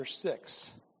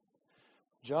6.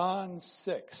 John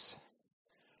 6,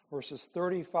 verses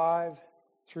 35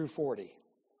 through 40.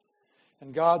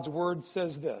 And God's word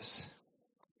says this.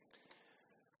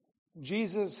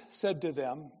 Jesus said to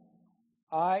them,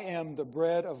 I am the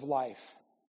bread of life.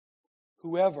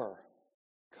 Whoever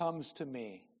comes to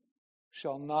me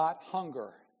shall not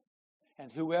hunger,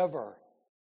 and whoever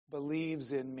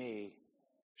believes in me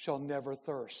shall never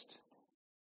thirst.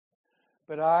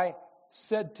 But I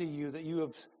said to you that you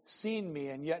have seen me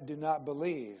and yet do not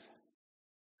believe.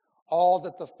 All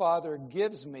that the Father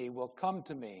gives me will come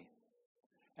to me,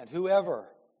 and whoever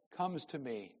comes to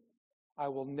me I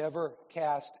will never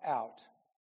cast out.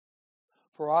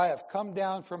 For I have come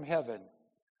down from heaven,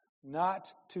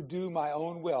 not to do my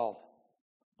own will,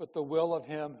 but the will of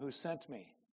him who sent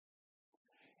me.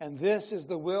 And this is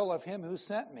the will of him who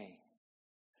sent me,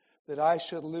 that I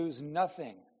should lose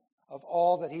nothing of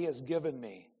all that he has given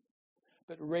me,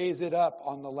 but raise it up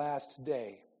on the last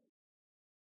day.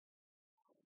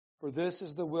 For this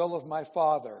is the will of my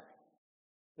Father,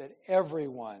 that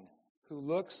everyone who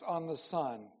looks on the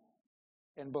Son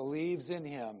and believes in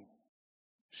him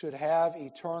should have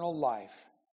eternal life,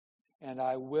 and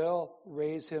I will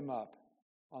raise him up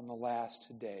on the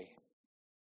last day.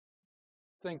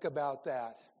 Think about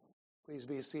that. Please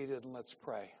be seated and let's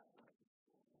pray.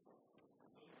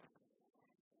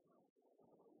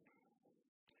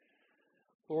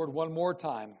 Lord, one more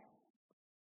time,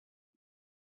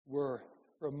 we're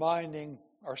reminding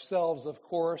ourselves, of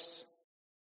course,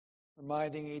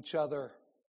 reminding each other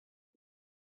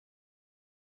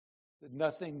that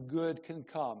nothing good can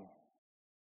come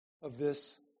of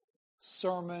this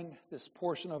sermon, this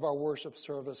portion of our worship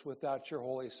service, without your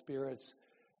Holy Spirit's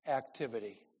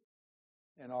activity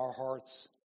in our hearts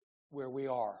where we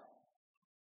are.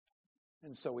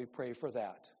 And so we pray for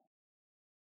that.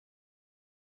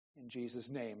 In Jesus'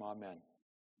 name, amen.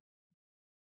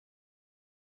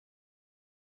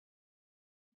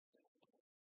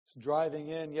 Driving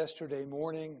in yesterday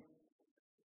morning,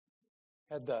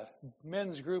 had the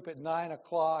men's group at 9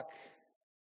 o'clock.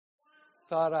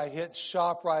 Thought I'd hit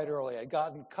ShopRite early. I'd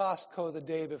gotten Costco the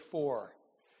day before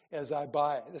as I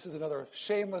buy. This is another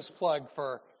shameless plug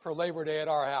for Labor Day at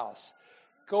our house.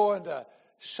 Going to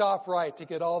ShopRite to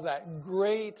get all that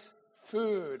great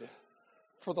food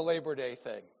for the Labor Day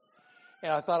thing.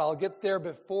 And I thought I'll get there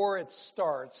before it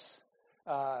starts,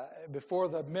 before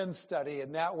the men's study,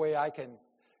 and that way I can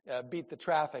beat the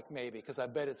traffic maybe, because I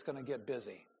bet it's going to get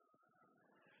busy.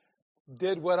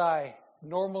 Did what I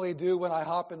normally do when I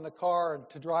hop in the car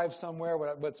to drive somewhere,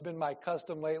 what's been my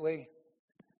custom lately.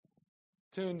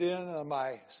 Tuned in on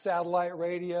my satellite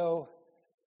radio,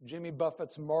 Jimmy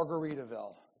Buffett's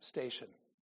Margaritaville station.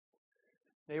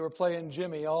 They were playing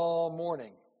Jimmy all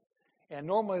morning. And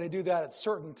normally they do that at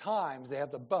certain times. They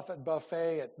have the Buffett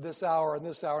buffet at this hour and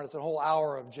this hour, and it's a whole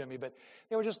hour of Jimmy. But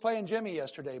they were just playing Jimmy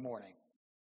yesterday morning.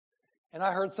 And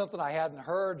I heard something I hadn't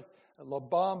heard. La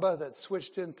Bamba that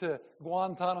switched into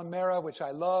Guantanamera, which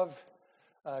I love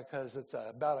because it's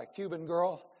about a Cuban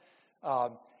girl.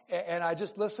 And I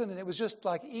just listened, and it was just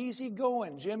like easy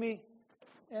going, Jimmy.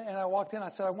 And I walked in, I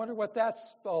said, I wonder what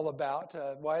that's all about.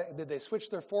 Why did they switch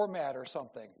their format or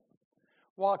something?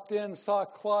 Walked in, saw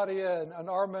Claudia and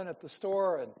Armin at the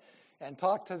store and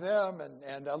talked to them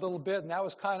and a little bit, and that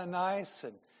was kind of nice.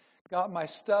 And got my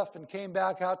stuff and came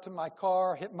back out to my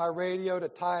car, hit my radio to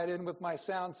tie it in with my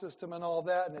sound system and all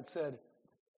that, and it said,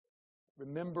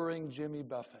 remembering Jimmy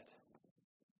Buffett.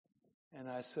 And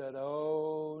I said,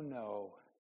 oh no,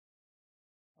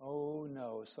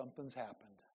 something's happened.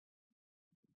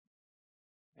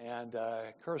 And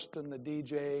Kirsten, the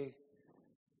DJ,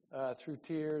 through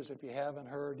tears, if you haven't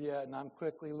heard yet, and I'm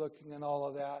quickly looking and all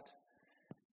of that.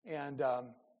 And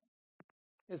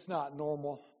it's not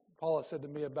normal. Paula said to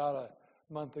me about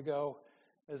a month ago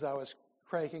as I was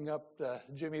cranking up the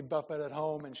Jimmy Buffett at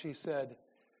home, and she said,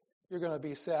 you're going to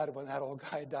be sad when that old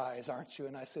guy dies, aren't you?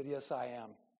 And I said, yes, I am.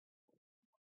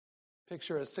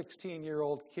 Picture a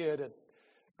 16-year-old kid at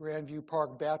Grandview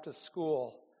Park Baptist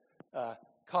School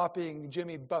copying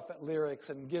Jimmy Buffett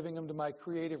lyrics and giving them to my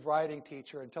creative writing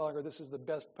teacher and telling her this is the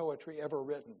best poetry ever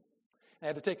written. I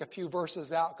had to take a few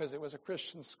verses out because it was a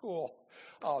Christian school.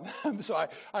 So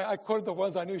I quoted the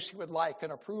ones I knew she would like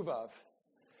and approve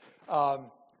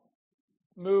of.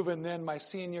 Moving then my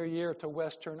senior year to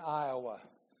Western Iowa.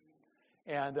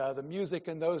 And the music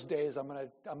in those days, I'm going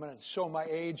to show my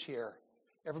age here.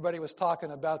 Everybody was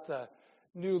talking about the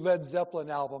new Led Zeppelin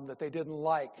album that they didn't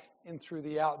like, In Through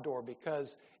the Outdoor,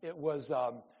 because it was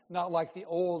not like the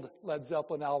old Led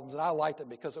Zeppelin albums. And I liked it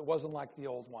because it wasn't like the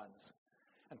old ones.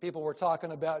 And people were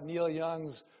talking about Neil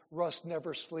Young's Rust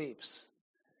Never Sleeps.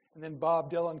 And then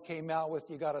Bob Dylan came out with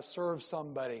You Gotta Serve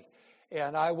Somebody.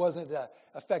 And I wasn't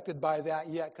affected by that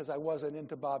yet because I wasn't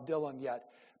into Bob Dylan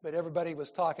yet. But everybody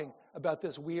was talking about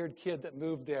this weird kid that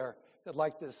moved there that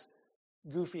liked this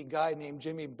goofy guy named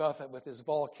Jimmy Buffett with his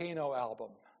Volcano album.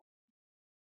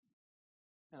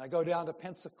 And I go down to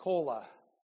Pensacola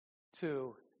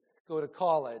to go to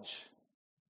college.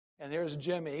 And there's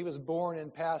Jimmy. He was born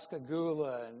in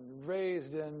Pascagoula and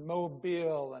raised in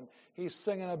Mobile. And he's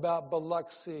singing about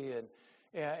Biloxi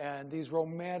and these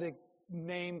romantic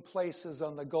named places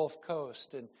on the Gulf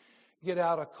Coast. And get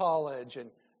out of college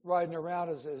and riding around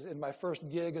as in my first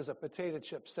gig as a potato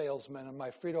chip salesman in my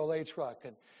Frito-Lay truck.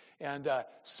 And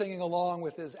singing along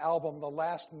with his album, The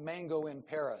Last Mango in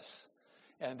Paris.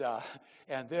 And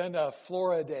then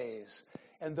Flora Days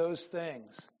and those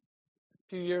things. A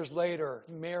few years later,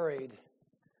 married,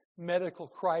 medical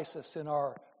crisis in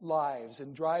our lives,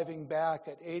 and driving back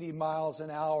at 80 miles an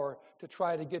hour to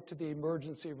try to get to the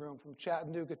emergency room from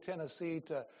Chattanooga, Tennessee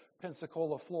to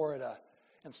Pensacola, Florida,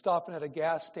 and stopping at a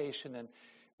gas station. And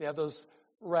they have those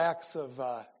racks of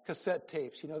cassette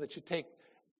tapes, that you take.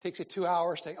 Takes you 2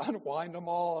 hours to unwind them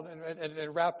all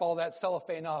and wrap all that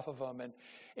cellophane off of them.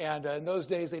 And in those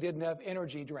days, they didn't have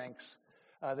energy drinks.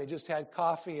 They just had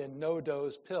coffee and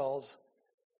no-dose pills.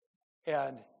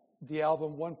 And the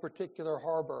album One Particular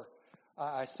Harbor,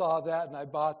 I saw that and I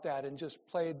bought that and just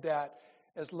played that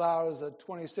as loud as a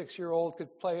 26-year-old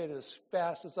could play it, as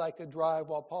fast as I could drive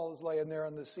while Paul was laying there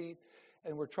in the seat.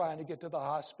 And we're trying to get to the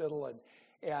hospital.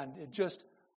 And it just,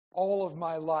 all of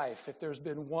my life, if there's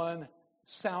been one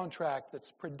soundtrack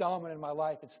that's predominant in my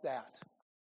life, it's that.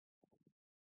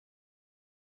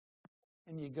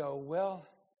 And you go, well,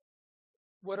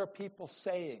 what are people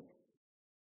saying?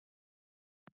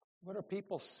 What are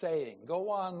people saying? Go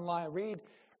online,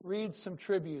 read some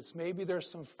tributes. Maybe there's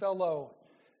some fellow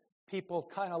people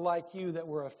kind of like you that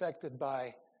were affected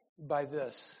by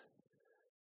this.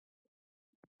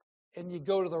 And you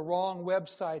go to the wrong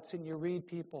websites and you read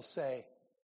people say,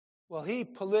 well,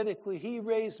 he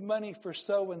raised money for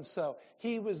so-and-so.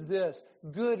 He was this.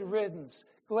 Good riddance.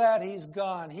 Glad he's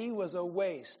gone. He was a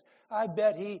waste. I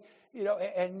bet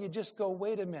and you just go,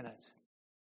 wait a minute.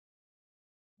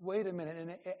 Wait a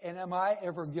minute. And am I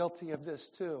ever guilty of this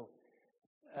too?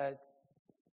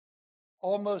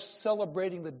 Almost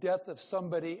celebrating the death of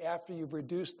somebody after you've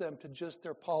reduced them to just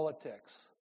their politics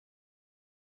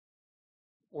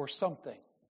or something.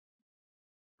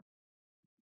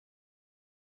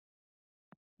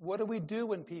 What do we do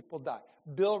when people die?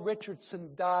 Bill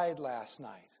Richardson died last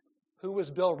night. Who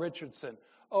was Bill Richardson?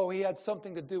 Oh, he had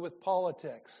something to do with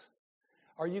politics.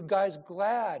 Are you guys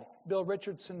glad Bill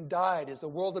Richardson died? Is the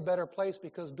world a better place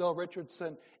because Bill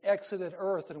Richardson exited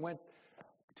Earth and went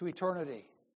to eternity?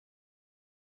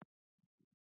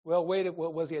 Well, wait,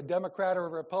 was he a Democrat or a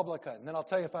Republican? And then I'll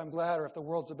tell you if I'm glad or if the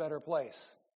world's a better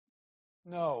place.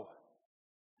 No.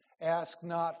 Ask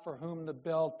not for whom the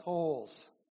bell tolls.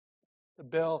 The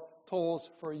bell tolls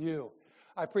for you.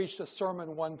 I preached a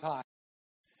sermon one time,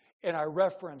 and I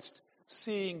referenced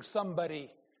seeing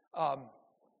somebody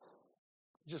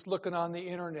just looking on the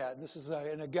internet. And this is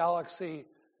in a galaxy,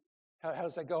 how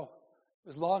does that go? It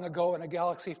was long ago in a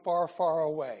galaxy far, far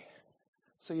away.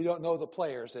 So you don't know the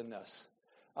players in this.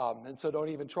 And so don't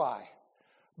even try.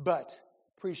 But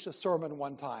preached a sermon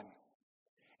one time,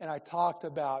 and I talked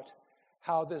about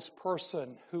how this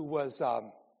person who was...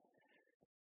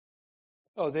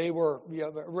 they were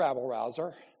rabble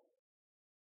rouser.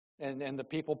 And the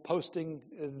people posting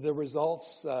the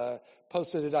results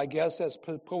posted it, I guess, as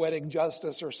poetic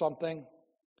justice or something.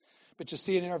 But you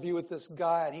see an interview with this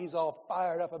guy, and he's all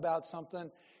fired up about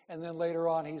something, and then later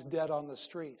on he's dead on the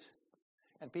street.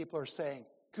 And people are saying,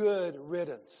 good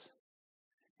riddance.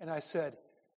 And I said,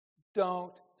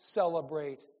 don't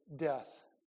celebrate death.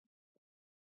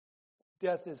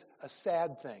 Death is a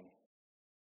sad thing.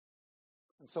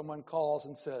 And someone calls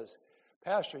and says,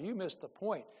 Pastor, you missed the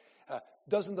point.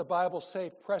 Doesn't the Bible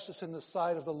say precious in the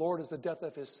sight of the Lord is the death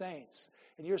of his saints?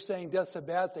 And you're saying death's a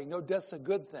bad thing. No, death's a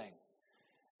good thing.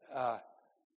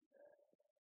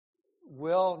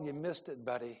 Well, you missed it,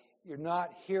 buddy. You're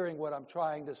not hearing what I'm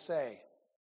trying to say.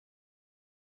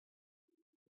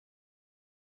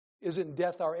 Isn't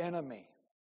death our enemy?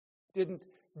 Didn't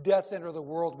death enter the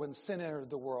world when sin entered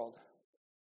the world?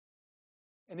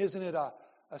 And isn't it a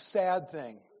sad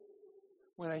thing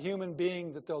when a human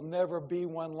being that there'll never be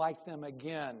one like them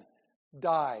again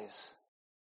dies?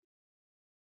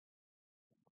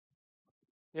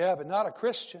 Yeah, but not a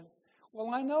Christian.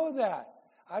 Well, I know that.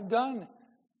 I've done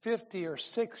 50 or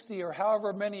 60 or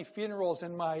however many funerals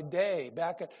in my day.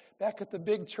 Back at the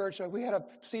big church, we had a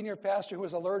senior pastor who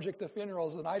was allergic to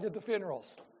funerals, and I did the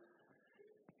funerals.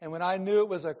 And when I knew it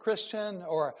was a Christian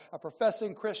or a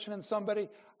professing Christian in somebody,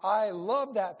 I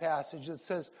love that passage that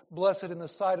says, blessed in the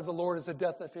sight of the Lord is the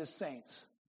death of his saints.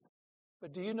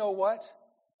 But do you know what?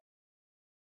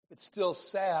 It's still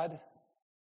sad.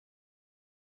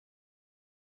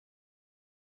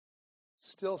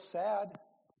 Still sad.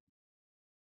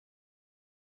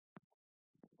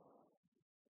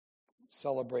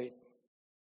 Celebrate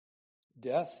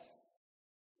death.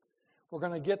 We're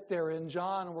going to get there in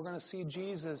John, and we're going to see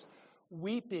Jesus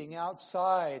weeping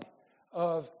outside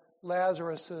of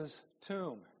Lazarus'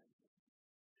 tomb.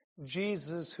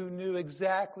 Jesus, who knew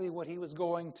exactly what he was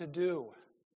going to do,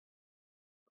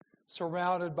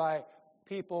 surrounded by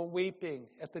people weeping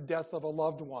at the death of a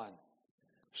loved one.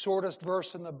 Shortest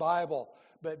verse in the Bible,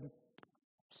 but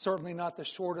certainly not the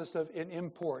shortest in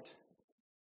import.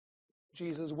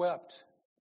 Jesus wept.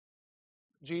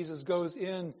 Jesus goes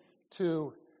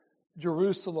into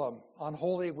Jerusalem on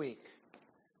Holy Week.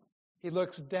 He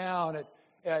looks down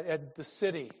at the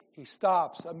city. He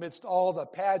stops amidst all the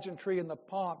pageantry and the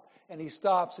pomp, and he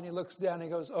stops and he looks down and he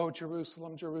goes, "Oh,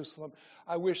 Jerusalem, Jerusalem,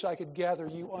 I wish I could gather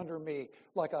you under me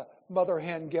like a mother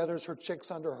hen gathers her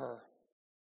chicks under her."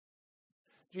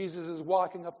 Jesus is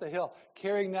walking up the hill,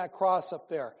 carrying that cross up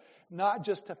there, not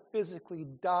just to physically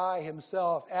die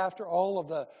himself after all of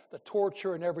the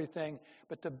torture and everything,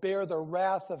 but to bear the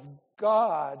wrath of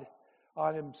God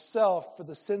on himself for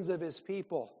the sins of his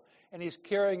people. And he's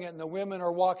carrying it, and the women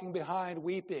are walking behind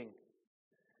weeping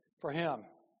for him.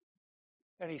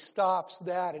 And he stops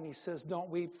that and he says, "Don't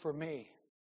weep for me.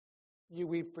 You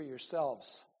weep for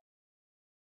yourselves."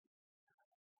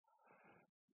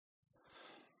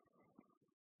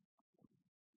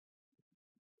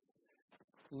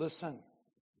 Listen.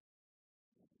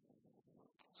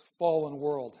 It's a fallen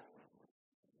world.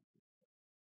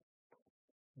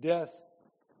 Death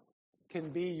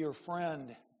can be your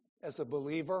friend as a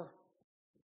believer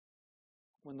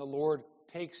when the Lord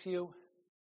takes you,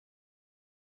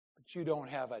 but you don't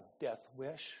have a death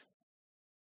wish.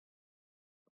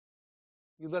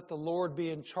 You let the Lord be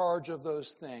in charge of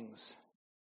those things.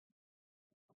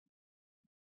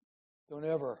 Don't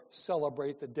ever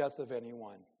celebrate the death of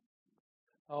anyone.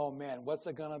 Oh man, what's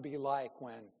it going to be like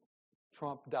when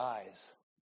Trump dies?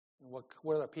 And what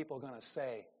are the people going to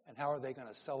say? And how are they going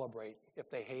to celebrate if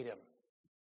they hate him?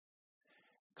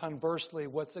 Conversely,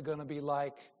 what's it going to be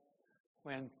like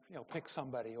when, pick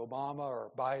somebody, Obama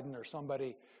or Biden or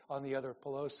somebody on the other,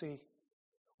 Pelosi?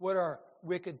 What are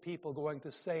wicked people going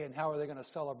to say, and how are they going to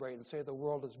celebrate and say the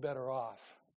world is better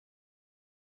off?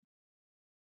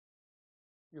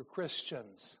 You're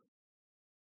Christians.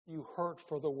 You hurt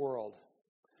for the world.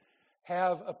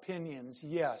 Have opinions,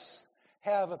 yes.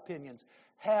 Have opinions.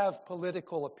 Have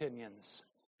political opinions.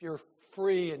 If you're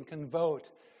free and can vote,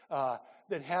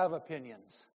 then have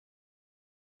opinions.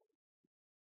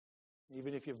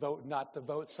 Even if you vote not to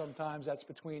vote, sometimes that's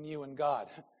between you and God.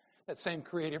 That same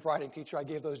creative writing teacher I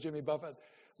gave those Jimmy Buffett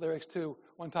lyrics to,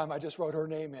 one time I just wrote her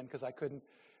name in because I couldn't,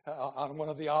 on one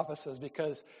of the offices,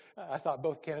 because I thought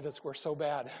both candidates were so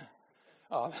bad.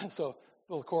 So a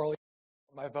little correlation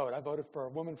with my vote. I voted for a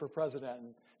woman for president,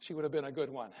 and she would have been a good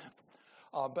one.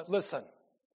 But listen,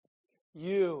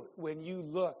 when you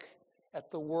look at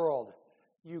the world,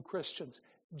 you Christians,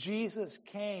 Jesus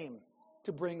came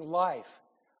to bring life.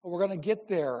 We're going to get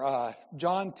there.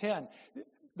 John 10.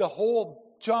 The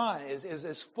whole John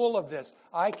is full of this.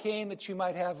 I came that you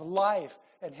might have life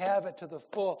and have it to the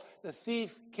full. The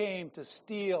thief came to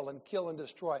steal and kill and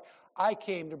destroy. I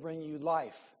came to bring you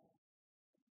life.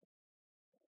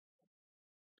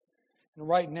 And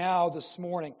right now, this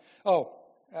morning, I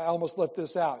almost left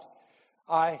this out.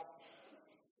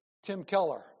 Tim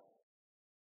Keller,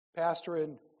 pastor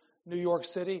in New York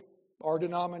City, our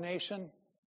denomination,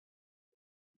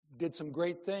 did some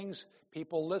great things.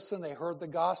 People listened. They heard the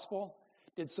gospel.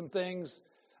 Did some things.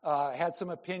 Had some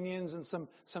opinions and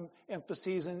some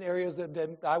emphases in areas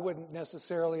that I wouldn't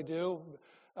necessarily do.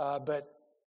 But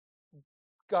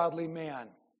godly man,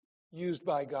 used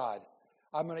by God.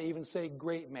 I'm going to even say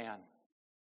great man.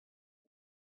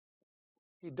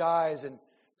 He dies, and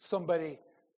somebody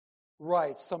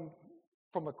writes,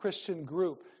 from a Christian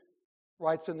group,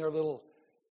 writes in their little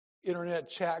internet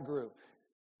chat group,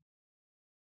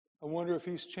 "I wonder if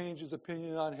he's changed his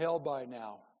opinion on hell by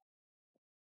now."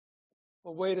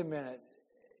 Well, wait a minute.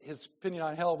 His opinion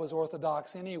on hell was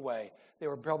orthodox anyway. They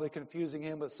were probably confusing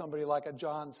him with somebody like a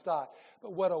John Stott.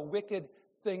 But what a wicked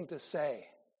thing to say.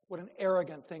 What an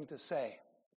arrogant thing to say.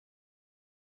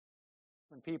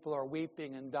 When people are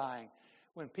weeping and dying.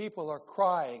 When people are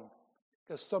crying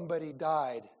because somebody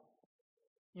died,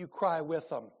 you cry with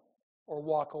them or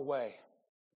walk away.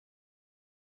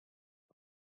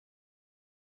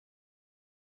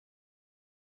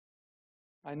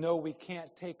 I know we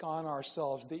can't take on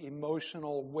ourselves the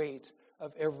emotional weight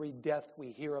of every death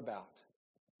we hear about.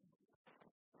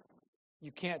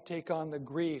 You can't take on the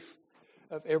grief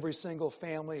of every single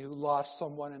family who lost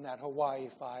someone in that Hawaii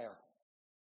fire.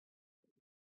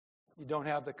 You don't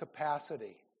have the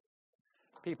capacity.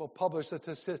 People publish the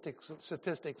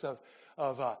statistics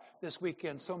of this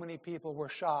weekend, so many people were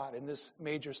shot in this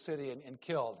major city and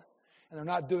killed. And they're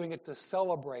not doing it to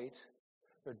celebrate.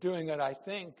 They're doing it, I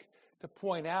think, to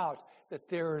point out that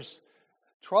there's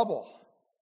trouble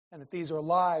and that these are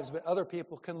lives, but other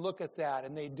people can look at that,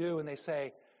 and they do, and they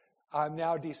say, I'm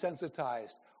now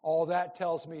desensitized. All that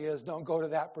tells me is don't go to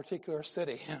that particular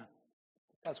city.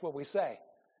 That's what we say.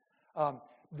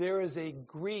 There is a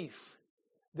grief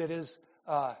that is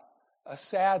a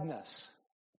sadness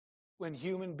when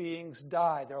human beings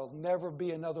die. There will never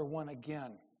be another one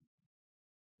again.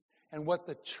 And what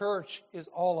the church is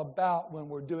all about when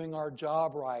we're doing our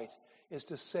job right is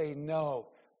to say, no,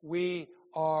 we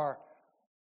are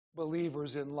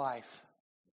believers in life.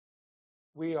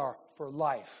 We are for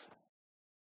life.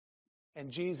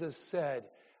 And Jesus said,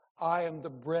 I am the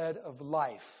bread of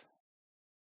life.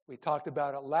 We talked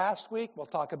about it last week. We'll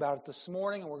talk about it this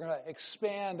morning. And we're going to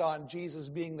expand on Jesus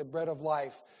being the bread of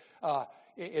life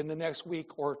in the next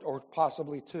week or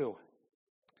possibly two.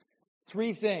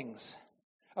 3 things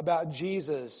about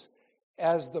Jesus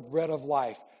as the bread of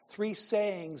life. 3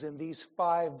 sayings in these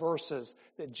 5 verses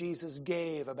that Jesus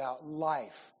gave about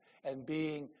life and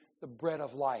being the bread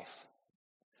of life.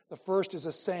 The first is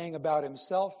a saying about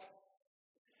himself.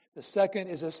 The second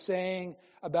is a saying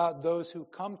about those who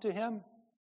come to him.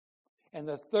 And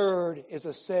the third is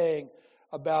a saying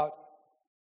about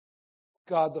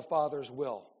God the Father's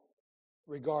will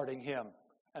regarding him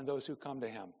and those who come to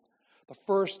him. The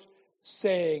first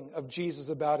saying of Jesus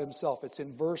about himself, it's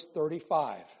in verse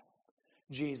 35.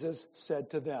 Jesus said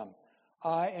to them,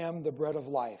 I am the bread of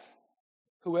life.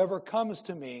 Whoever comes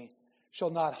to me shall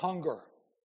not hunger,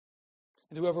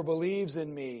 and whoever believes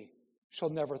in me shall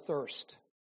never thirst.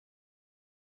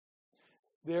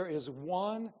 There is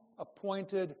one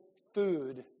appointed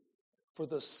food for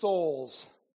the souls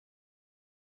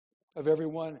of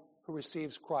everyone who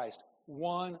receives Christ.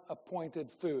 One appointed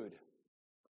food.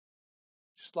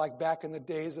 Just like back in the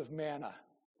days of manna.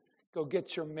 Go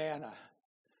get your manna.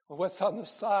 Well, what's on the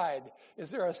side?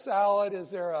 Is there a salad?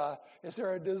 Is there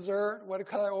a dessert? What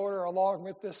can I order along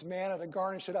with this manna to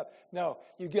garnish it up? No,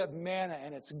 you get manna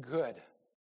and it's good.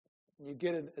 You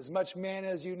get as much manna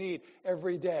as you need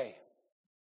every day.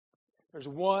 There's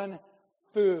one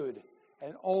food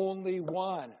and only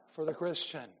one for the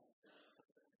Christian.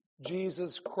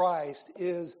 Jesus Christ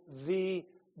is the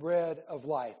bread of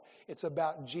life. It's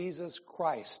about Jesus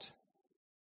Christ.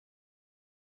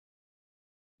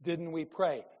 Didn't we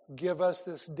pray? Give us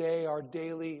this day our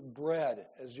daily bread,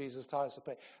 as Jesus taught us to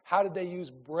pray. How did they use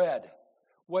bread?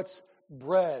 What's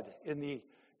bread in the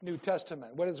New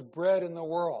Testament? What is bread in the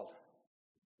world?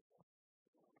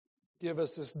 Give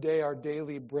us this day our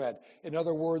daily bread. In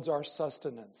other words, our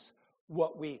sustenance,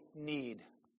 what we need.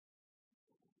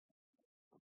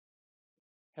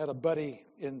 Had a buddy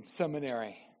in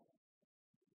seminary,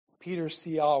 Peter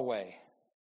Siawe.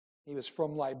 He was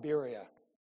from Liberia.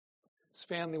 His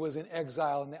family was in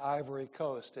exile in the Ivory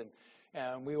Coast,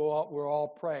 and we were all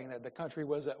praying that the country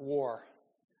was at war.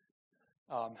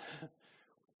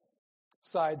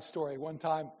 Side story, one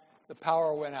time the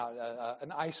power went out.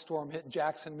 An ice storm hit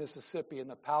Jackson, Mississippi, and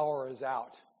the power is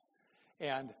out.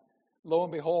 And lo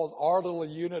and behold, our little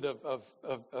unit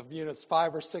of units,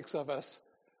 5 or 6 of us,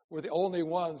 were the only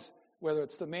ones, whether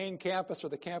it's the main campus or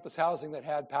the campus housing, that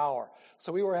had power.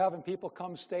 So we were having people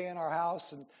come stay in our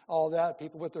house and all that,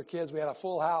 people with their kids. We had a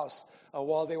full house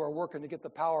while they were working to get the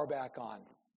power back on.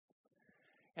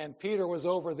 And Peter was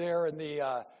over there in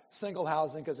the single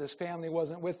housing because his family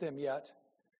wasn't with him yet.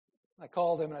 I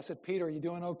called him and I said, Peter, are you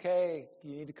doing okay?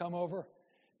 You need to come over?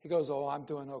 He goes, oh, I'm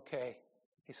doing okay.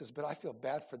 He says, but I feel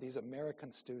bad for these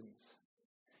American students.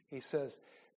 He says,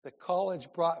 the college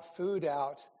brought food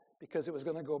out because it was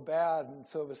going to go bad, and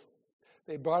so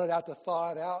they brought it out to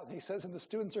thaw it out. And he says, and the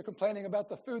students are complaining about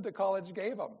the food the college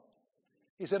gave them.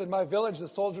 He said, in my village, the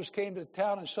soldiers came to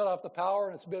town and shut off the power,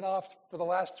 and it's been off for the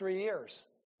last 3 years.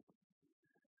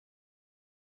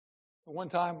 One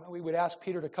time, we would ask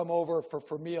Peter to come over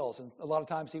for meals, and a lot of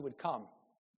times he would come.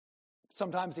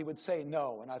 Sometimes he would say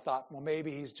no, and I thought, well, maybe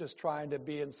he's just trying to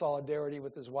be in solidarity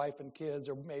with his wife and kids,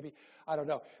 or maybe, I don't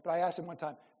know. But I asked him one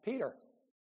time, Peter,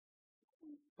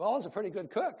 Paul's a pretty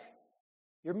good cook.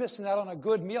 You're missing out on a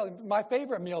good meal, my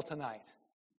favorite meal tonight.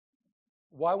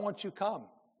 Why won't you come?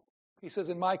 He says,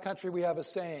 in my country we have a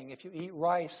saying, if you eat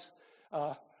rice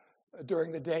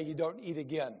during the day you don't eat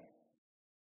again.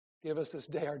 Give us this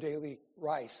day our daily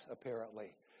rice,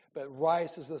 apparently. But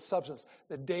rice is the substance,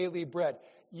 the daily bread.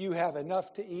 You have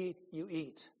enough to eat, you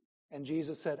eat. And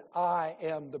Jesus said, I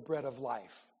am the bread of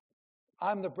life.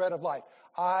 I'm the bread of life.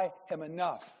 I am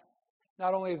enough.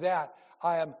 Not only that,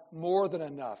 I am more than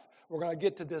enough. We're going to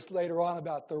get to this later on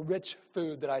about the rich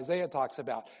food that Isaiah talks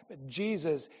about. But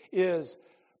Jesus is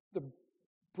the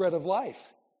bread of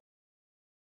life.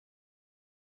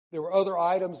 There were other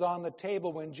items on the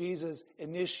table when Jesus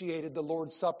initiated the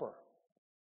Lord's Supper.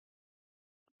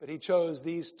 But he chose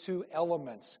these two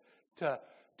elements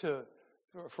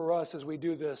for us as we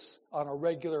do this on a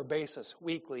regular basis,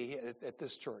 weekly at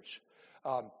this church.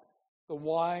 The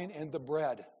wine and the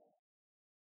bread.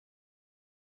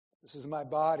 This is my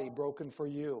body broken for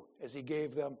you, as he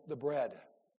gave them the bread.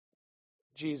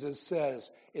 Jesus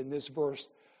says in this verse,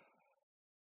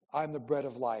 I'm the bread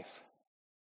of life.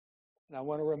 And I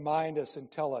want to remind us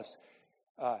and tell us,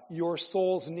 your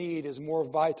soul's need is more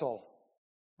vital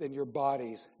than your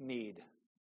body's need.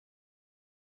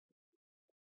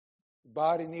 Your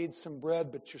body needs some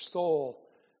bread, but your soul,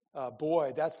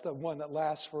 boy, that's the one that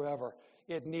lasts forever.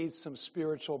 It needs some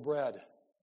spiritual bread.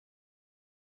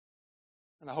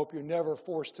 And I hope you're never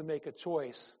forced to make a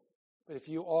choice. But if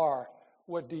you are,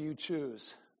 what do you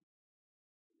choose?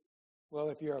 Well,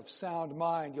 if you're of sound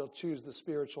mind, you'll choose the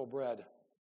spiritual bread.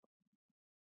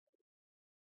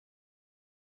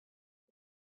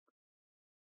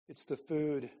 It's the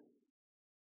food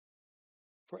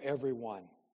for everyone.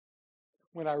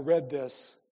 When I read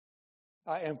this,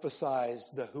 I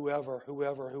emphasized the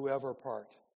whoever part.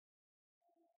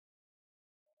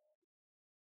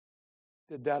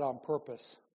 Did that on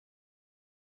purpose.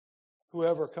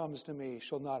 Whoever comes to me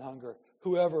shall not hunger.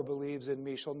 Whoever believes in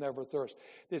me shall never thirst.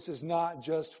 This is not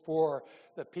just for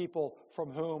the people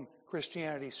from whom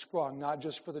Christianity sprung, not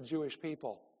just for the Jewish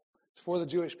people. It's for the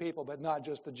Jewish people, but not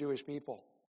just the Jewish people.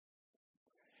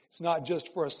 It's not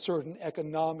just for a certain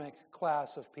economic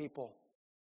class of people.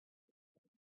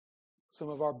 Some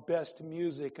of our best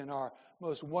music and our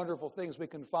most wonderful things we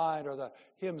can find are the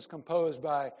hymns composed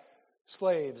by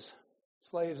slaves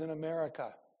in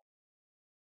America.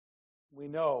 We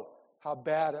know how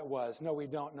bad it was. No, we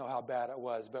don't know how bad it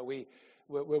was, but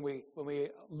when we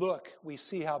look, we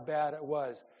see how bad it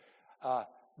was.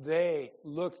 They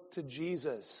looked to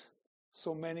Jesus,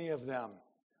 so many of them,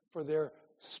 for their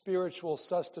spiritual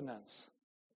sustenance.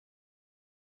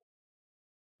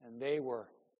 And they were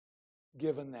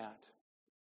given that.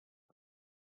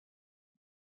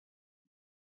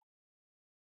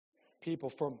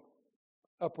 People from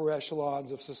upper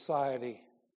echelons of society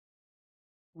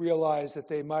realized that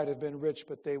they might have been rich,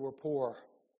 but they were poor.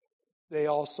 They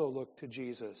also looked to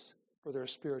Jesus for their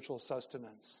spiritual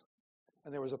sustenance.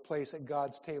 And there was a place at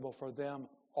God's table for them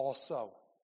also.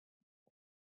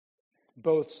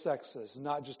 Both sexes,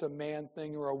 not just a man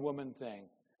thing or a woman thing,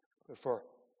 but for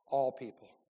all people.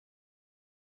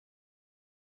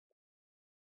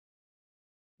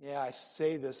 Yeah, I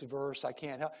say this verse, I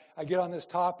can't help. I get on this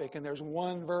topic, and there's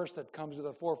one verse that comes to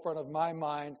the forefront of my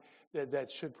mind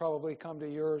that should probably come to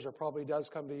yours, or probably does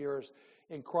come to yours.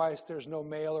 In Christ, there's no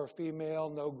male or female,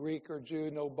 no Greek or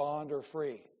Jew, no bond or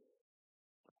free.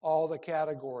 All the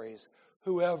categories.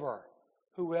 Whoever.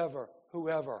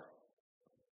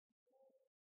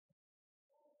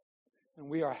 And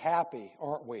we are happy,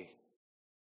 aren't we,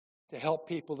 to help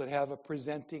people that have a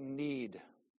presenting need.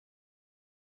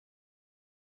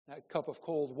 That cup of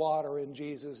cold water in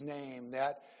Jesus' name,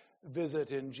 that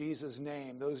visit in Jesus'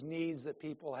 name, those needs that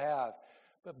people have.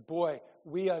 But boy,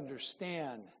 we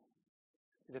understand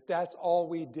that if that's all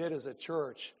we did as a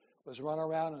church was run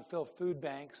around and fill food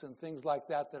banks and things like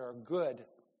that that are good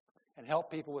and help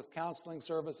people with counseling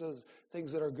services,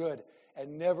 things that are good,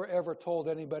 and never ever told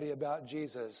anybody about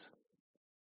Jesus.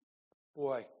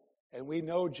 Boy, and we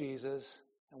know Jesus,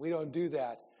 and we don't do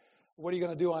that. What are you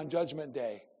going to do on Judgment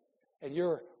Day? And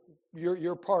you're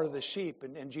part of the sheep,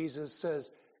 and Jesus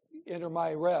says, enter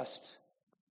my rest.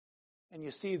 And you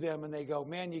see them and they go,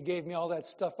 man, you gave me all that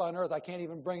stuff on earth. I can't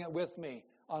even bring it with me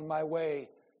on my way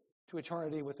to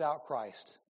eternity without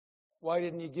Christ. Why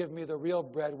didn't you give me the real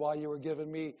bread while you were giving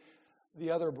me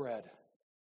the other bread?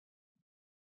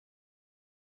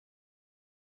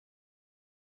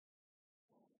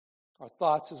 Our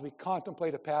thoughts as we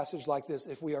contemplate a passage like this,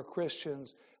 if we are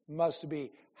Christians, must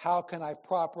be, how can I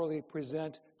properly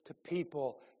present to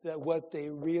people that what they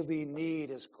really need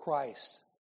is Christ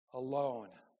alone?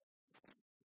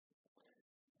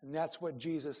 And that's what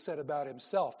Jesus said about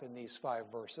himself in these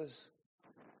 5 verses.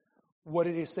 What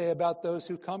did he say about those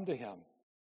who come to him?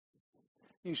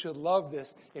 You should love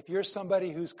this. If you're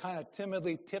somebody who's kind of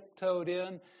timidly tiptoed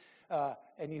in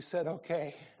and you said,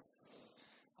 okay,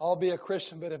 I'll be a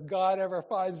Christian, but if God ever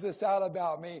finds this out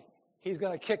about me, He's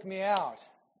going to kick me out.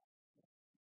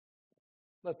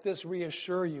 Let this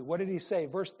reassure you. What did He say?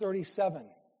 Verse 37.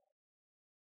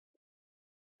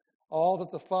 All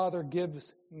that the Father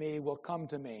gives me will come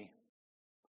to me,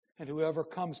 and whoever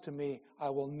comes to me I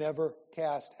will never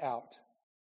cast out.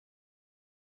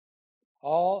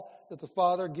 All that the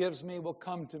Father gives me will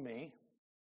come to me,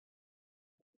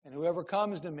 and whoever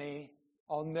comes to me,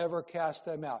 I'll never cast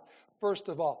them out. First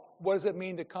of all, what does it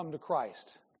mean to come to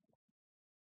Christ?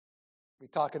 We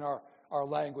talk in our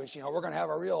language, we're going to have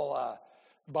a real,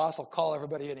 boss will call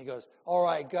everybody in. He goes, all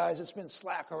right, guys, it's been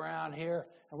slack around here,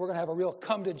 and we're going to have a real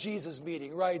come to Jesus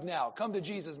meeting right now. Come to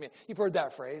Jesus meeting. You've heard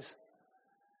that phrase.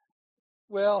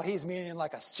 Well, he's meaning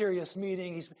like a serious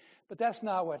meeting. But that's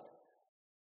not what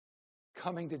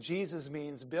coming to Jesus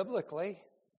means biblically.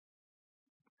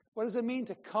 What does it mean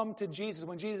to come to Jesus?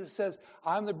 When Jesus says,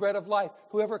 I'm the bread of life,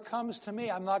 whoever comes to me,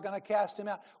 I'm not going to cast him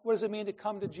out. What does it mean to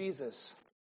come to Jesus?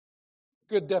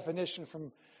 Good definition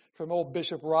from old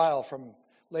Bishop Ryle from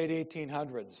late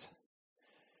 1800s.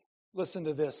 Listen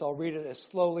to this. I'll read it as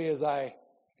slowly as I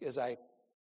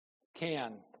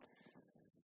can.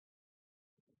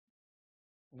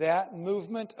 That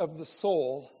movement of the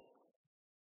soul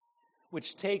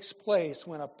which takes place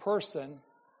when a person,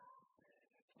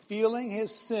 feeling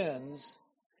his sins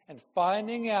and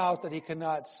finding out that he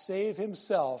cannot save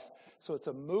himself, so it's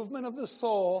a movement of the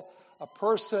soul. A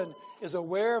person is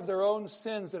aware of their own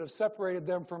sins that have separated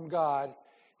them from God.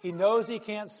 He knows he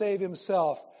can't save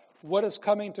himself. What is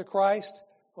coming to Christ?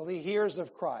 Well, he hears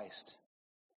of Christ.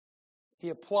 He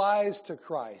applies to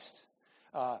Christ.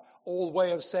 Old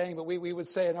way of saying, but we would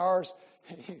say in ours,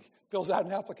 he fills out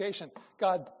an application.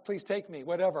 God, please take me,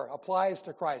 whatever. Applies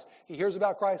to Christ. He hears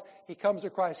about Christ. He comes to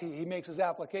Christ. He makes his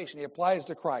application. He applies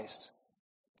to Christ.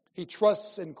 He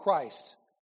trusts in Christ.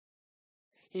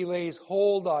 He lays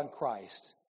hold on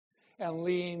Christ and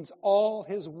leans all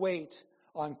his weight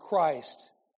on Christ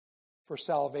for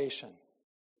salvation.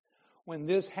 When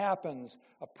this happens,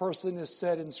 a person is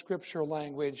said in Scripture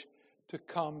language to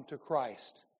come to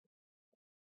Christ.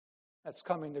 That's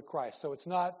coming to Christ. So it's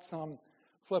not some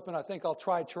flippant, I think I'll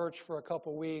try church for a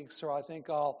couple weeks, or I think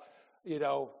I'll,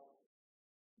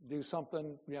 do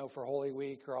something, for Holy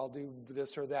Week, or I'll do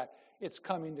this or that. It's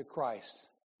coming to Christ.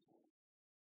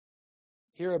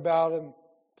 Hear about him,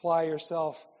 apply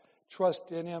yourself,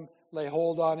 trust in him, lay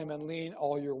hold on him, and lean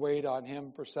all your weight on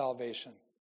him for salvation.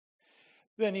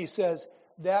 Then he says,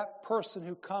 that person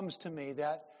who comes to me,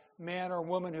 that man or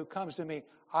woman who comes to me,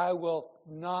 I will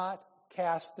not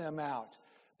cast them out.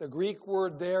 The Greek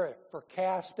word there for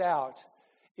cast out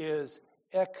is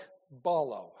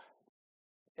ekbalo.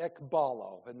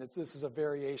 Ekbalo. And this is a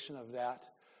variation of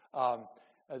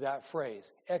that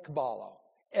phrase. Ekbalo.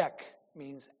 Ek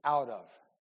means out of.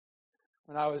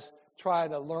 When I was trying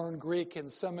to learn Greek in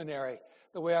seminary,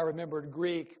 the way I remembered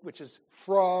Greek, which is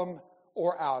from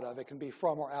or out of. It can be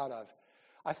from or out of.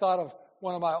 I thought of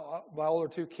one of my older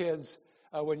two kids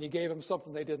when you gave them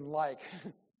something they didn't like,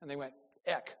 and they went,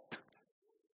 ek.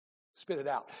 Spit it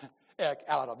out. Ek,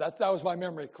 out of. That was my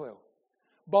memory clue.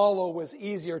 Balo was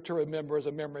easier to remember as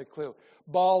a memory clue.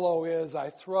 Balo is I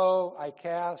throw, I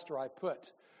cast, or I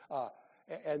put.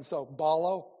 And so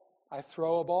balo, I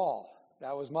throw a ball.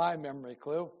 That was my memory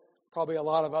clue. Probably a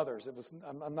lot of others.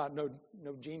 I'm not no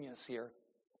genius here.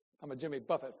 I'm a Jimmy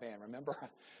Buffett fan, remember?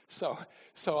 So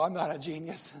I'm not a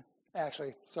genius.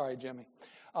 Actually, sorry, Jimmy.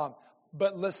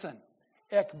 But listen,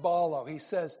 ekbalo, he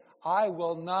says, I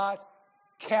will not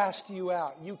cast you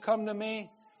out. You come to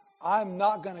me, I'm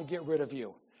not going to get rid of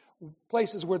you.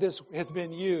 Places where this has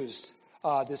been used,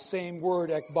 this same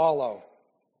word, ekbalo.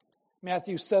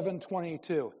 Matthew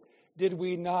 7:22. Did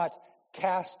we not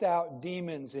cast out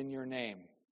demons in your name?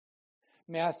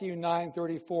 Matthew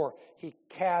 9:34. He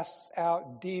casts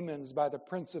out demons by the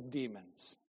prince of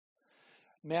demons.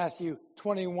 Matthew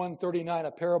 21:39,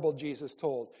 a parable Jesus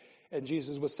told. And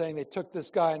Jesus was saying they took this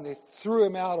guy and they threw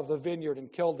him out of the vineyard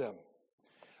and killed him.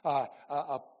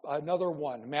 Another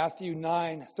one, Matthew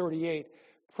 9:38.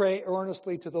 Pray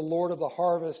earnestly to the Lord of the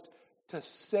harvest to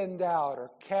send out or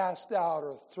cast out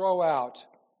or throw out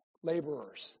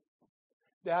laborers.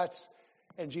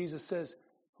 And Jesus says,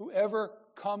 whoever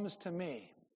comes to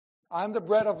me, I'm the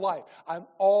bread of life. I'm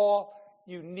all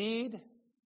you need,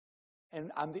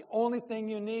 and I'm the only thing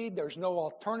you need. There's no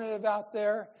alternative out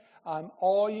there. I'm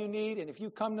all you need, and if you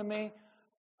come to me,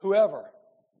 whoever,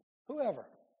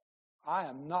 I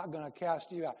am not going to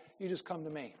cast you out. You just come to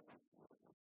me.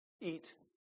 Eat.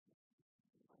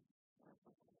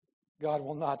 God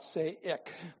will not say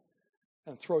ick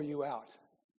and throw you out.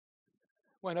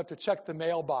 Went up to check the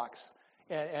mailbox,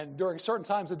 and during certain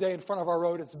times of the day in front of our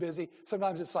road, it's busy.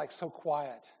 Sometimes it's like so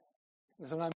quiet.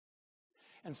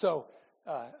 And so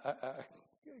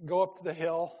go up to the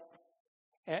hill,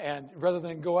 and rather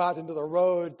than go out into the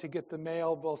road to get the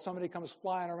mail, well, somebody comes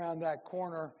flying around that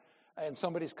corner, and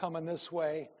somebody's coming this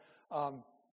way. I'm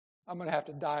going to have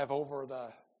to dive over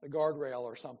the guardrail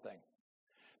or something.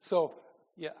 So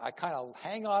yeah, I kind of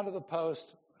hang on to the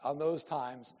post on those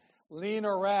times, lean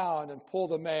around and pull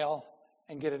the mail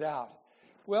and get it out.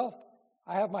 Well,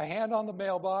 I have my hand on the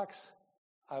mailbox.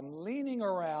 I'm leaning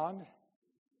around,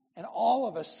 and all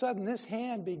of a sudden this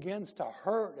hand begins to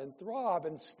hurt and throb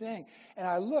and sting. And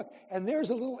I look, and there's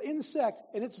a little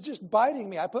insect, and it's just biting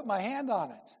me. I put my hand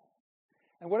on it.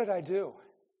 And what did I do?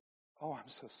 Oh, I'm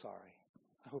so sorry.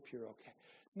 I hope you're okay.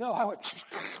 No, I went...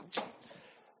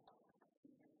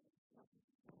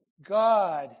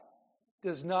 God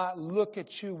does not look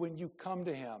at you when you come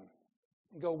to him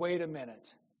and go, wait a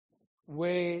minute.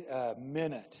 Wait a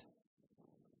minute.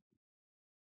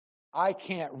 I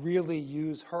can't really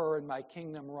use her in my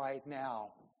kingdom right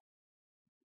now.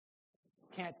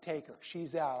 Can't take her.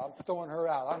 She's out. I'm throwing her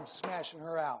out. I'm smashing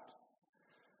her out.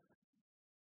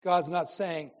 God's not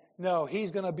saying, no, he's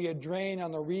going to be a drain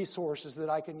on the resources that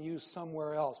I can use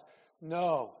somewhere else.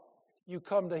 No. You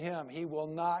come to him, he will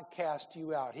not cast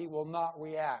you out. He will not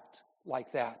react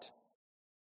like that.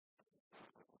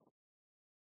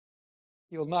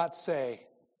 He'll not say,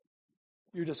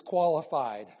 you're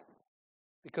disqualified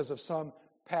because of some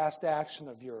past action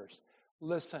of yours.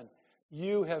 Listen,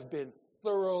 you have been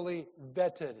thoroughly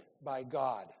vetted by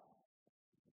God.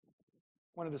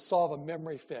 Wanted to solve a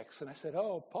memory fix, and I said,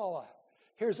 oh, Paula,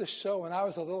 here's a show when I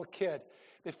was a little kid.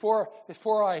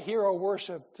 Before I hero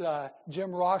worshipped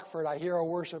Jim Rockford, I hero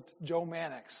worshipped Joe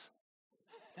Mannix.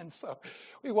 And so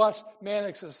we watched,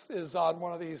 Mannix is on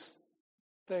one of these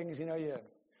things,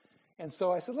 and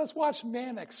so I said, let's watch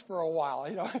Mannix for a while.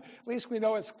 At least we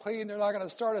know it's clean. They're not going to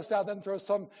start us out, then throw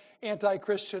some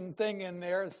anti-Christian thing in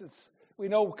there. We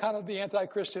know kind of the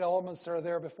anti-Christian elements that are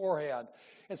there beforehand.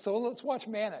 And so let's watch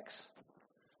Mannix.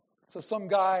 So some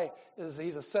guy,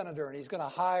 he's a senator, and he's going to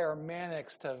hire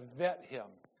Mannix to vet him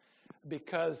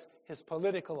because his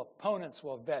political opponents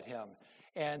will vet him.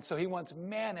 And so he wants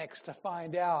Mannix to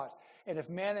find out. And if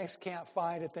Mannix can't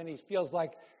find it, then he feels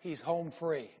like he's home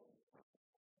free.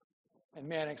 And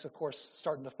Mannix, of course,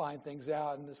 starting to find things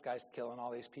out, and this guy's killing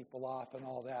all these people off and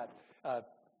all that.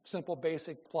 Simple,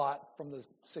 basic plot from the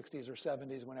 60s or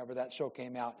 70s, whenever that show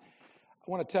came out.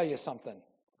 I want to tell you something.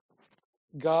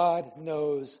 God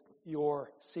knows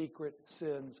your secret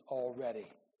sins already.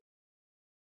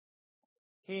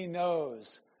 He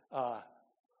knows that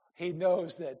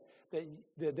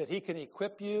he can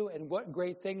equip you and what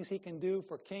great things he can do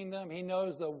for kingdom. He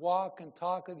knows the walk and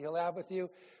talk that he'll have with you,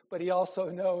 but he also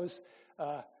knows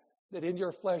that in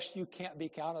your flesh you can't be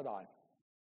counted on.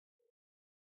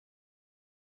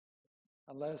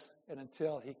 Unless and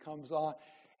until he comes on.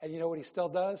 And you know what he still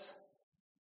does?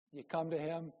 You come to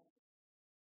him,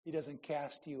 he doesn't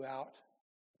cast you out.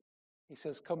 He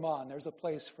says, come on, there's a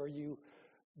place for you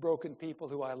broken people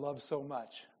who I love so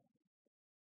much.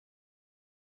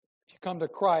 If you come to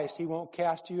Christ, he won't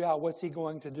cast you out. What's he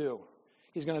going to do?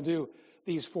 He's going to do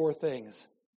these 4 things.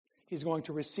 He's going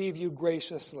to receive you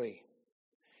graciously.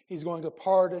 He's going to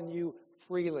pardon you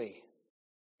freely.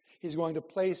 He's going to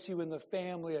place you in the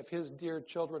family of his dear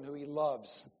children who he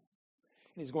loves.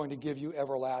 And he's going to give you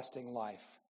everlasting life.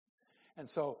 And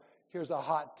so, here's a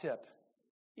hot tip.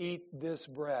 Eat this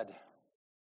bread.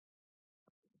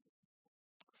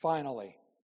 Finally,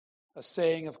 a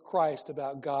saying of Christ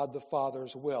about God the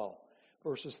Father's will,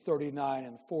 verses 39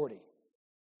 and 40.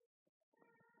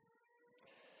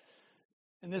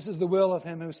 And this is the will of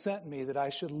him who sent me, that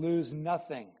I should lose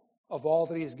nothing of all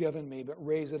that he's given me, but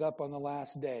raise it up on the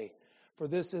last day. For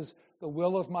this is the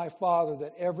will of my Father,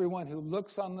 that everyone who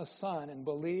looks on the Son and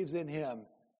believes in him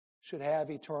should have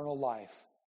eternal life.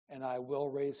 And I will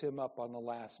raise him up on the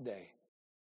last day.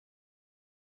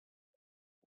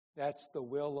 That's the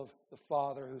will of the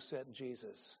Father who sent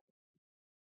Jesus.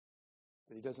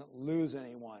 That he doesn't lose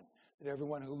anyone. That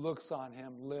everyone who looks on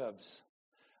him lives.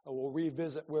 We'll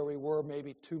revisit where we were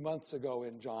maybe 2 months ago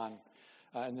in John.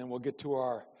 And then we'll get to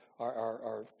our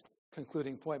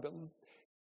concluding point. But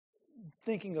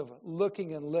thinking of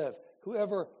looking and live.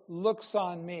 Whoever looks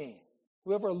on me,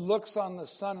 whoever looks on the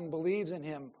Son and believes in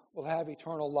him will have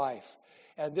eternal life.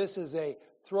 And this is a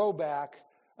throwback.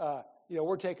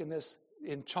 We're taking this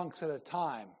in chunks at a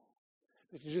time.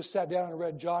 If you just sat down and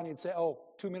read John, you'd say,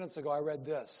 2 minutes ago I read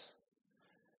this.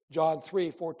 John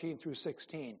 3:14 through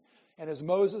 16. And as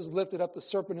Moses lifted up the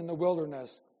serpent in the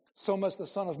wilderness, so must the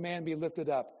Son of Man be lifted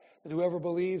up, that whoever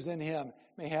believes in him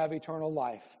may have eternal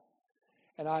life.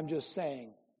 And I'm just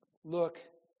saying, look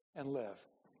and live.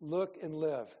 Look and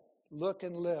live. Look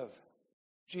and live.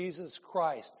 Jesus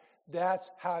Christ.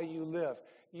 That's how you live.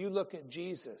 You look at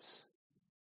Jesus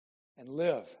and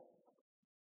live.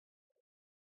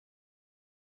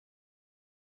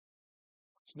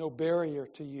 There's no barrier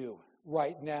to you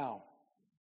right now.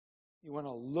 You want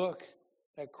to look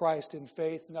at Christ in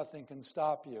faith, nothing can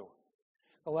stop you.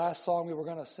 The last song we were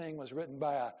going to sing was written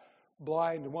by a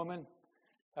blind woman.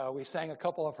 We sang a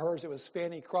couple of hers. It was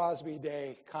Fanny Crosby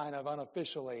Day, kind of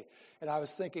unofficially. And I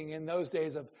was thinking in those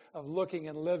days of looking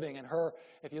and living. And her,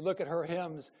 if you look at her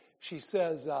hymns, she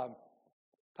says,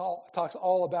 talks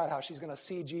all about how she's going to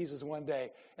see Jesus one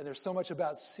day. And there's so much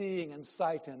about seeing and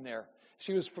sight in there.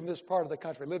 She was from this part of the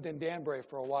country, lived in Danbury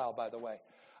for a while, by the way.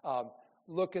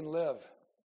 Look and live.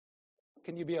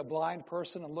 Can you be a blind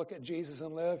person and look at Jesus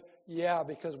and live? Yeah,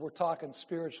 because we're talking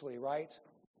spiritually, right?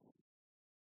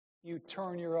 You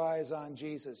turn your eyes on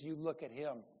Jesus. You look at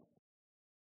him.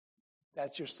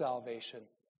 That's your salvation.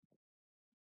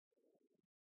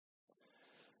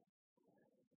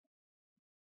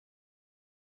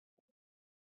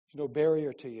 There's no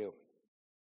barrier to you.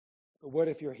 But what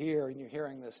if you're here and you're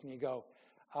hearing this and you go,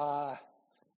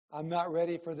 I'm not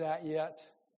ready for that yet.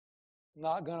 I'm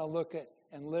not going to look at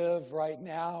and live right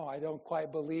now. I don't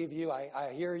quite believe you.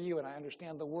 I hear you and I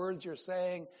understand the words you're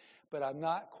saying, but I'm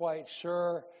not quite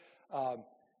sure.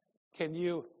 Can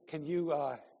you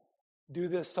do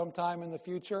this sometime in the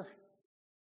future?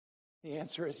 The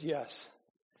answer is yes.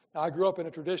 Now, I grew up in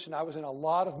a tradition. I was in a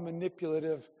lot of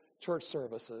manipulative church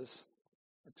services,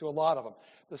 to a lot of them.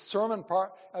 The sermon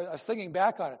part, I was thinking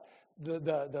back on it.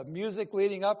 The music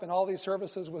leading up in all these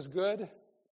services was good.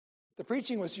 The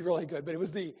preaching was really good, but it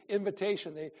was the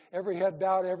invitation, the every head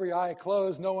bowed, every eye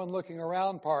closed, no one looking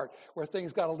around part, where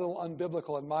things got a little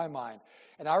unbiblical in my mind.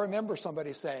 And I remember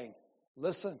somebody saying,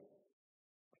 listen,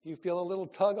 you feel a little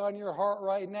tug on your heart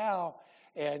right now,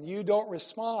 and you don't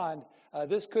respond,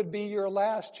 this could be your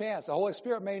last chance. The Holy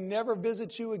Spirit may never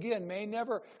visit you again, may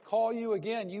never call you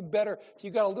again. You better, if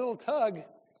you got a little tug,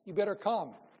 you better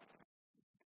come.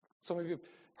 Some of you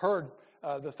heard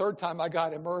the third time I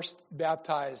got immersed,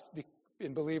 baptized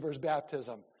in believers'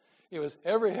 baptism. It was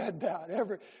every head bowed,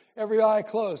 every eye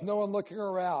closed, no one looking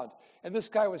around. And this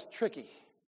guy was tricky.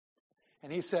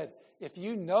 And he said, if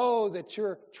you know that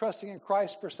you're trusting in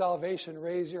Christ for salvation,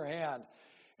 raise your hand.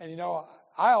 And you know,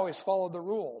 I always followed the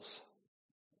rules.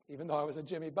 Even though I was a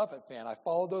Jimmy Buffett fan, I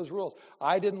followed those rules.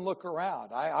 I didn't look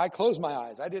around. I closed my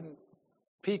eyes. I didn't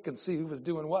peek and see who was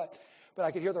doing what. But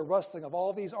I could hear the rustling of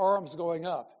all these arms going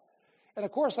up. And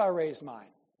of course I raised mine.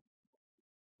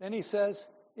 Then he says,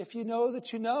 if you know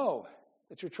that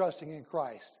you're trusting in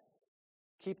Christ,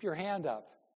 keep your hand up.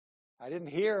 I didn't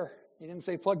hear, he didn't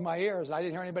say plug my ears. I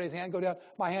didn't hear anybody's hand go down.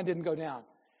 My hand didn't go down.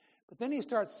 But then he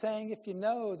starts saying, if you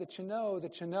know that you know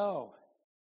that you know.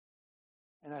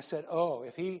 And I said, oh,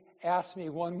 if he asks me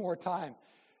one more time,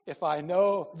 if I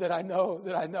know that I know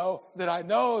that I know that I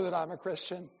know that I'm a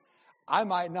Christian, I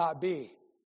might not be.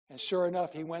 And sure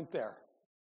enough, he went there.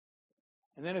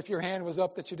 And then if your hand was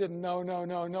up that you didn't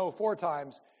know 4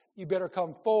 times, you better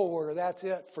come forward or that's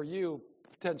it for you,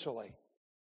 potentially.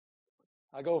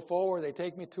 I go forward, they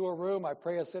take me to a room, I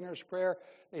pray a sinner's prayer.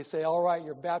 They say, all right,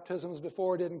 your baptisms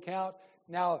before didn't count.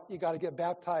 Now you got to get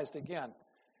baptized again.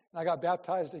 And I got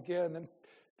baptized again, and then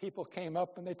people came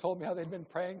up and they told me how they'd been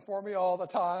praying for me all the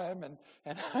time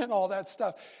and all that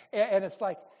stuff. And it's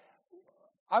like,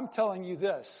 I'm telling you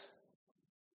this.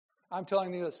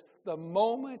 The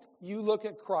moment you look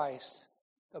at Christ,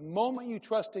 the moment you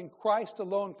trust in Christ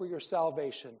alone for your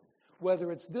salvation,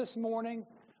 whether it's this morning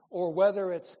or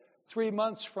whether it's 3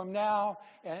 months from now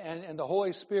and the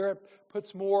Holy Spirit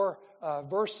puts more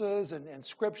verses and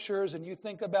scriptures and you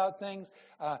think about things,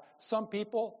 some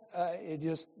people,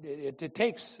 it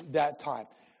takes that time.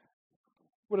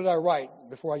 What did I write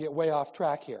before I get way off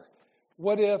track here?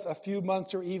 What if a few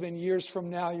months or even years from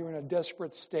now you're in a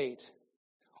desperate state?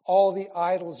 All the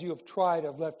idols you have tried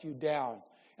have left you down.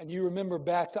 And you remember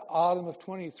back to autumn of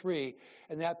 23,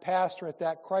 and that pastor at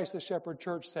that Christ the Shepherd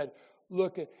church said,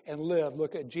 look at and live,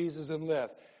 look at Jesus and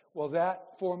live. Will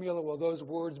that formula, will those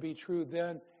words be true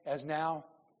then as now?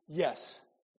 Yes.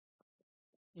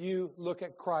 You look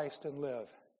at Christ and live.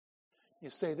 You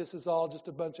say, this is all just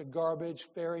a bunch of garbage,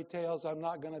 fairy tales, I'm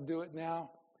not going to do it now.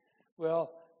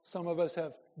 Well, some of us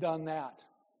have done that.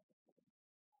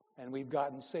 And we've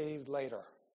gotten saved later.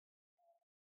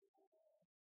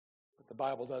 But the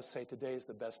Bible does say today is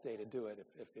the best day to do it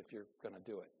if you're going to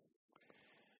do it.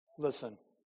 Listen,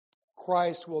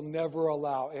 Christ will never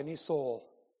allow any soul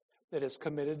that is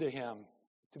committed to him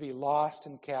to be lost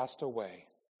and cast away.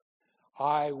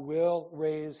 I will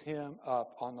raise him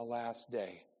up on the last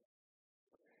day.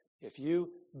 If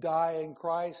you die in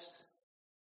Christ,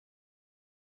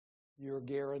 you're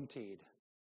guaranteed.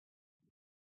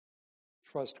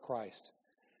 Trust Christ.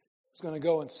 I was going to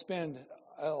go and spend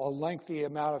a lengthy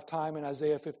amount of time in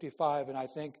Isaiah 55, and I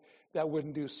think that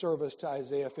wouldn't do service to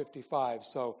Isaiah 55.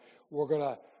 So we're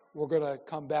going to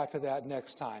come back to that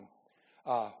next time.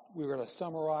 We're going to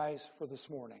summarize for this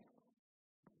morning.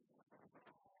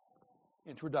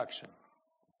 Introduction.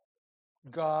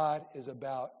 God is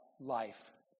about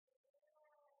life.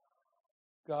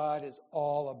 God is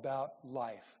all about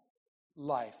life.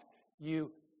 Life.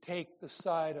 You take the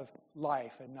side of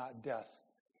life and not death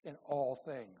in all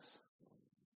things.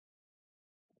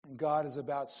 And God is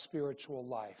about spiritual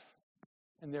life.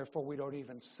 And therefore we don't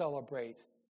even celebrate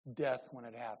death when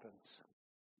it happens.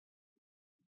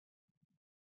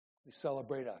 We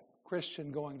celebrate a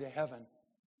Christian going to heaven,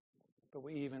 but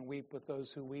we even weep with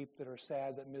those who weep that are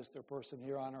sad that miss their person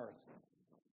here on earth.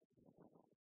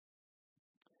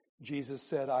 Jesus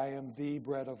said, I am the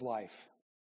bread of life.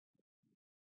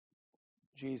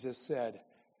 Jesus said,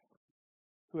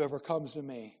 whoever comes to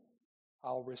me,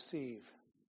 I'll receive.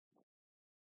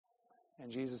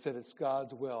 And Jesus said, it's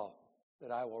God's will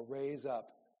that I will raise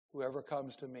up whoever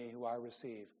comes to me who I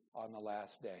receive on the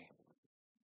last day.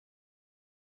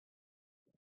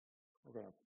 We're going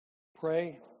to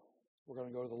pray. We're going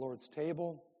to go to the Lord's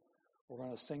table. We're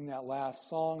going to sing that last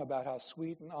song about how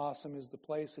sweet and awesome is the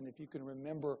place. And if you can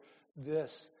remember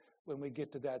this when we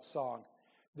get to that song,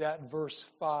 that verse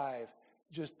 5,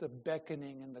 just the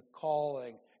beckoning and the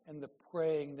calling and the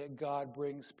praying that God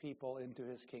brings people into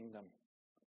his kingdom.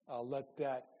 Let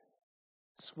that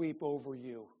sweep over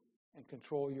you and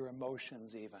control your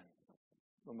emotions even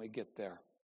when we get there.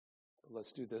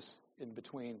 Let's do this in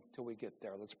between till we get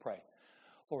there. Let's pray.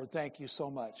 Lord, thank you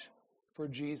so much for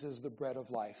Jesus, the bread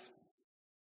of life.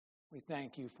 We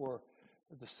thank you for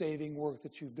the saving work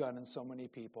that you've done in so many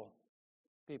people.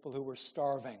 People who were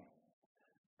starving.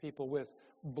 People with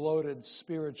bloated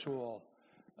spiritual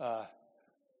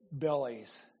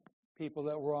bellies. People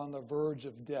that were on the verge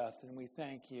of death. And we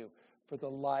thank you for the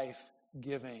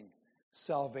life-giving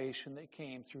salvation that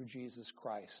came through Jesus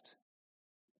Christ.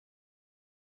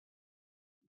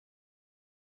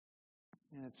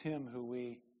 And it's him who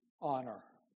we honor.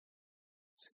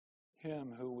 It's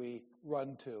him who we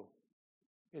run to.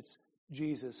 It's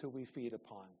Jesus who we feed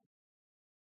upon.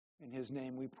 In his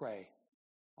name we pray.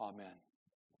 Amen.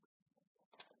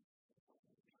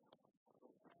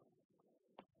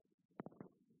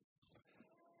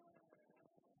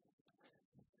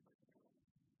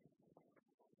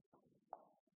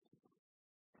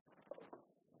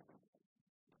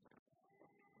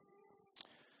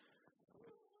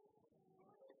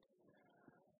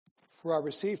 For I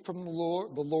received from the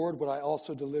Lord what I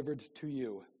also delivered to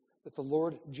you, that the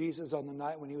Lord Jesus on the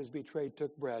night when he was betrayed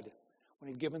took bread. When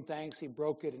he had given thanks, he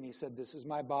broke it, and he said, this is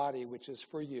my body, which is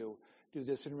for you. Do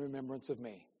this in remembrance of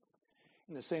me.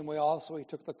 In the same way also he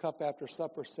took the cup after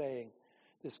supper, saying,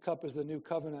 this cup is the new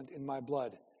covenant in my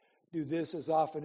blood. Do this as often